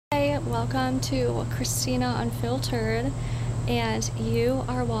welcome to Christina Unfiltered, and you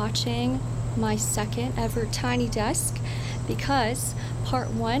are watching my second ever Tiny Desk because part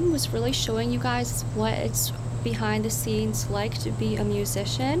one was really showing you guys what it's behind the scenes like to be a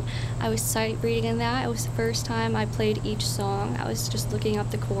musician. I was sight reading in that. It was the first time I played each song. I was just looking up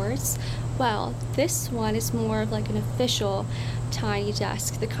the chords. Well, this one is more of like an official Tiny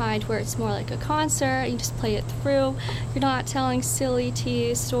Desk, the kind where it's more like a concert, you just play it through, you're not telling silly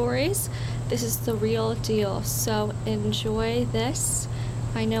tea stories. This is the real deal, so enjoy this.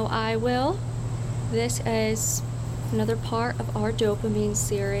 I know I will. This is another part of our dopamine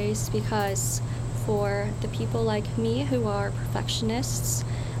series because for the people like me who are perfectionists,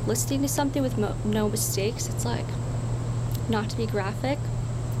 listening to something with no mistakes, it's like, not to be graphic,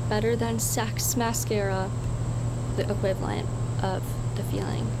 better than Sex mascara, the equivalent of the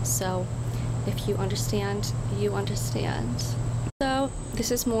feeling. So if you understand, you understand. So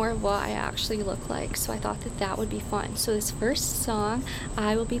this is more of what I actually look like, so I thought that that would be fun. So this first song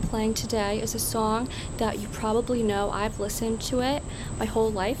I will be playing today is a song that you probably know. I've listened to it my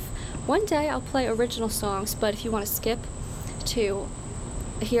whole life. One day I'll play original songs, but if you want to skip to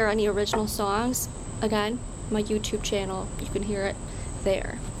hear any original songs, again, my YouTube channel, you can hear it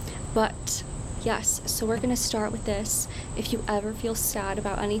there. But yes, so we're gonna start with this. If you ever feel sad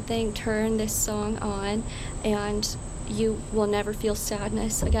about anything, turn this song on and you will never feel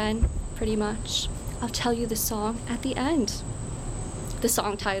sadness again, pretty much. I'll tell you the song at the end. The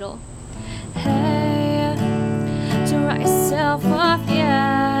song title. Hey, don't write yourself off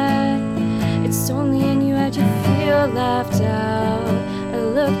yet. It's only in you that you feel left out or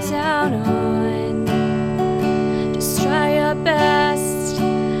looked down on. Just try your best,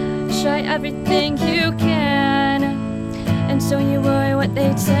 try everything you can, and don't you worry what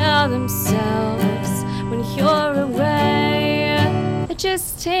they tell themselves when you're away. It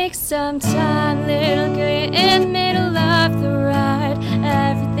just takes some time, little girl, you're in the middle of the ride.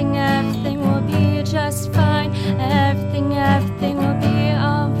 Everything will be just fine. Everything will be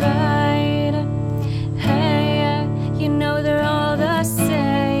alright. Hey, you know they're all the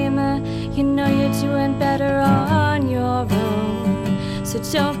same. You know you're doing better on your own, so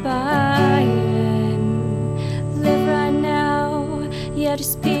don't buy in. Live right now, yeah,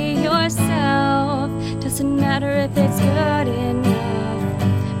 just be yourself. Doesn't matter if it's good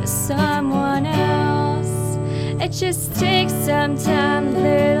enough for someone else. It just takes some time,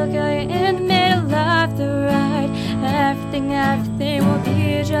 little girl, you're in the middle of the ride. Everything will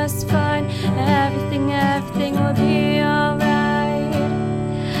be just fine. Everything will be alright.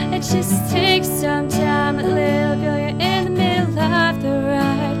 It just takes some time, little girl, you're in the middle of the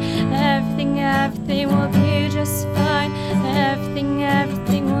ride. Everything will be just fine.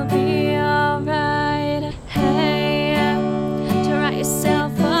 Everything will be alright. Hey, don't write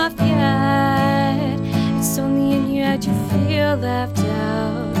yourself off yet. It's only in you that you feel left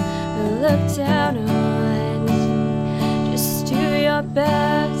out or looked down on. Just do your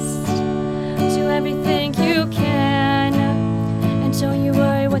best, do everything you can, and don't you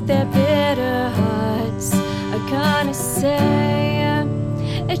worry what their bitter hearts are gonna say.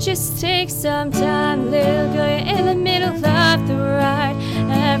 It just takes some time, little girl, you're in the middle of the ride.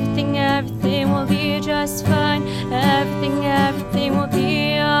 Everything will be just fine. Everything will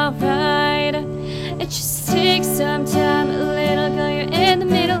be alright. It just takes some time, little girl, you're in the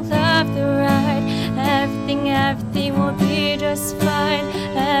middle of the ride. Everything will be just fine.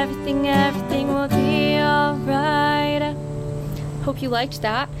 Everything will be alright. Hope you liked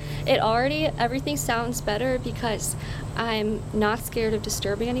that. Everything sounds better because I'm not scared of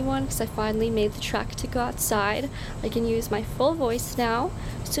disturbing anyone because I finally made the trek to go outside. I can use my full voice now,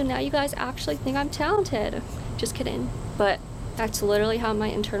 so now you guys actually think I'm talented. Just kidding, but that's literally how my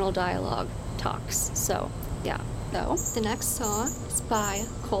internal dialogue talks. So yeah. So the next song is by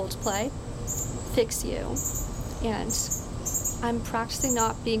Coldplay, Fix You, and I'm practicing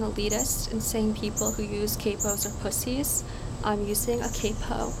not being elitist and saying people who use capos are pussies. I'm using a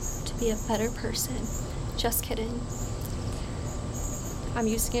capo to be a better person. Just kidding. I'm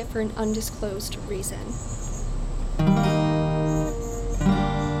using it for an undisclosed reason.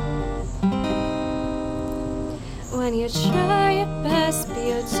 When you try your best but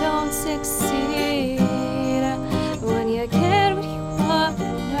you don't succeed, when you get what you want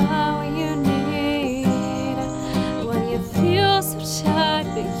but not what you need, when you feel so tired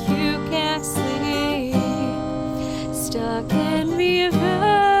but you can't sleep, stuck in reverse,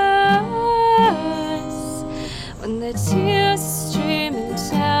 when the tears are streaming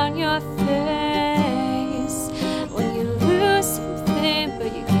down your face, when you lose something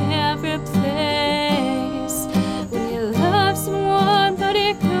but you can't replace, when you love someone but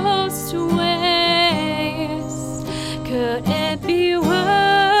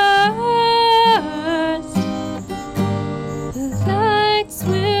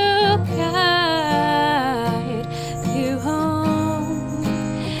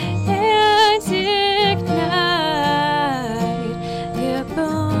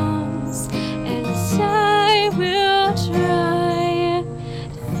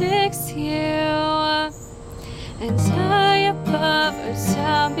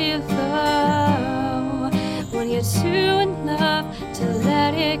down below. When you're too in love to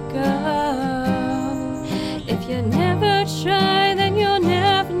let it go. If you never try, then you'll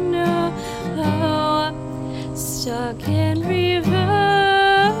never know. Stuck in reverse.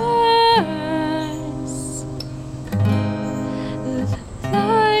 The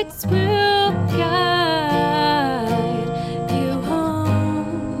lights will guide you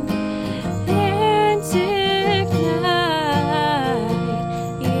home and ignite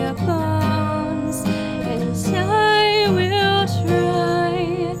your bones, and I will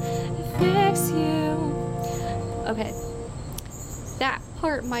try to fix you. Okay, that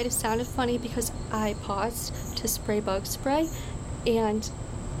part might have sounded funny because I paused to spray bug spray, and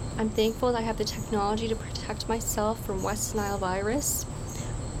I'm thankful that I have the technology to protect myself from West Nile virus,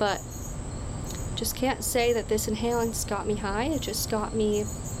 but just can't say that this inhalant's got me high. It just got me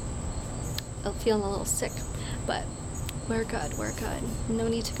feeling a little sick, but we're good, no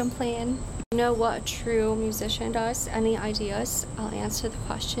need to complain. You know what a true musician does? Any ideas? I'll answer the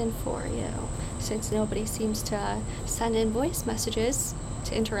question for you. Since nobody seems to send in voice messages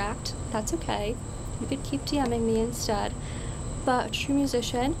to interact, that's okay. You could keep DMing me instead. But a true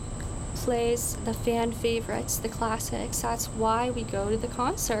musician plays the fan favorites, the classics. That's why we go to the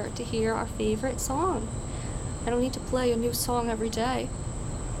concert, to hear our favorite song. I don't need to play a new song every day.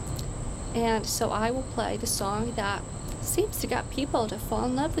 And so I will play the song that seems to get people to fall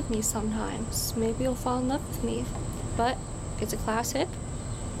in love with me sometimes. Maybe you'll fall in love with me. But it's a classic.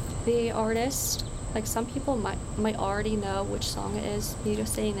 The artist, like some people might already know which song it is, me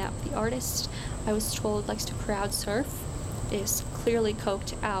just saying that. The artist, I was told, likes to crowd surf, is clearly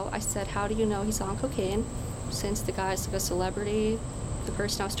coked out. I said, how do you know he's on cocaine? Since the guy's like a celebrity, the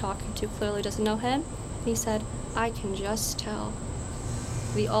person I was talking to clearly doesn't know him. He said, I can just tell.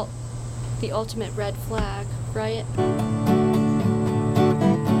 The ultimate red flag, right?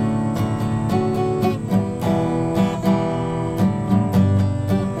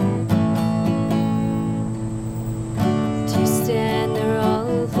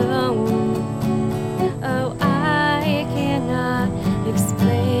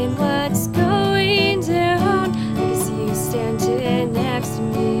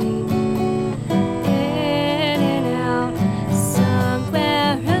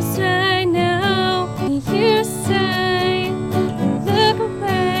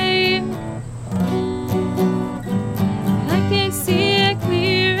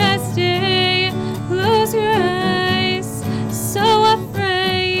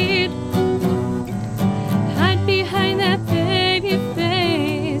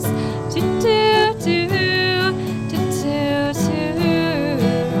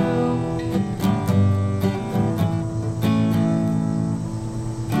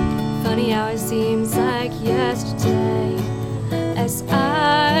 Funny how it seems like yesterday, as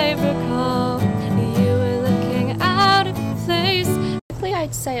I recall, you were looking out of place. Typically,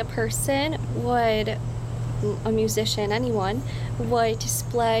 I'd say a person would, a musician, anyone, would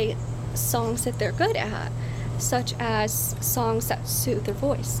display songs that they're good at, such as songs that suit their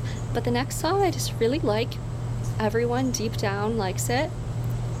voice. But the next song I just really like, everyone deep down likes it.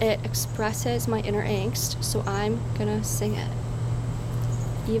 It expresses my inner angst, so I'm gonna sing it.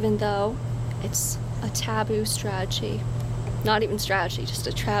 Even though it's a taboo strategy. Not even strategy, just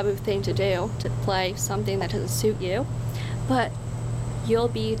a taboo thing to do, to play something that doesn't suit you. But you'll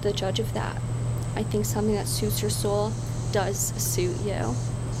be the judge of that. I think something that suits your soul does suit you.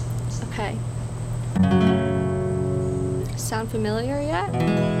 Okay. Sound familiar yet?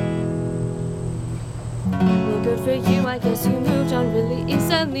 Well, good for you, I guess you moved on really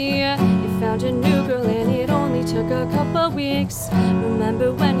easily. You found a new girl and it only took a couple weeks.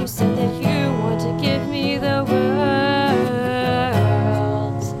 Remember when you said that you want to give me the world?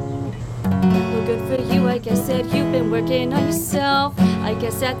 Well, good for you, I guess that you've been working on yourself. I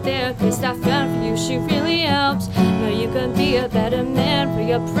guess that therapist I found for you, she really helped. Now you can be a better man for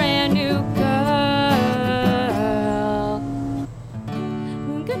your brand new girl.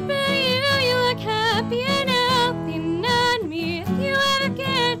 Well, good for you, you look happy and healthy, not me. If you ever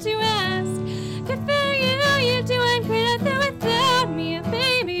get to ask, good for you, you're doing great out there without me,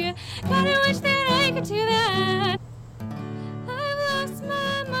 baby. Gotta wish that I could do that. I've lost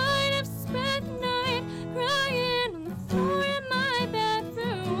my mind, I've spent the night crying on the floor in my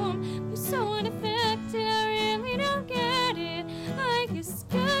bedroom. You're so unaffected, I really don't get it. I guess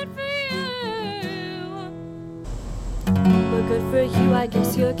good for you. Well, good for you, I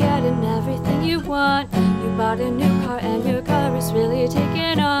guess you're getting everything you want. You bought a new car and your car is really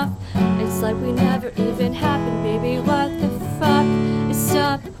taking off. It's like we never even happened, baby. What the fuck is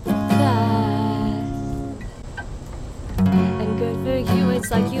up with that? And good for you, it's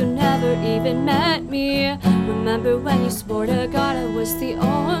like you never even met me. Remember when you swore to God I was the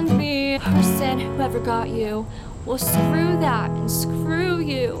only person who ever got you? Well, screw that and screw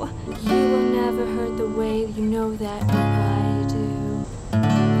you. You will never hurt the way you know that I do.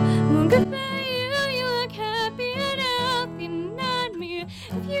 Well, good for you, you look happy and healthy, not me.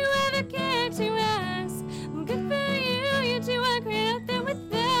 If you ever get to ask, well, good for you, you do a great out there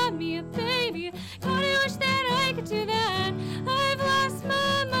without me, baby. God, I wish that I could do that. I've lost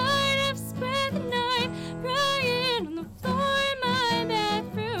my mind, I've spent the night crying on the floor in my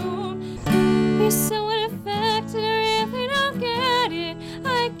bathroom. You're so unaffected, I really don't get it.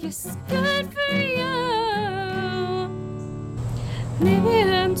 I guess good for you. Maybe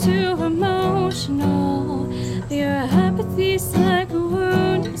I'm too emotional. Your apathy's like a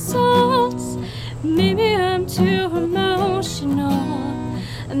wound of salt. Maybe I'm too emotional.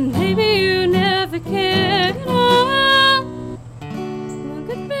 And maybe you never cared.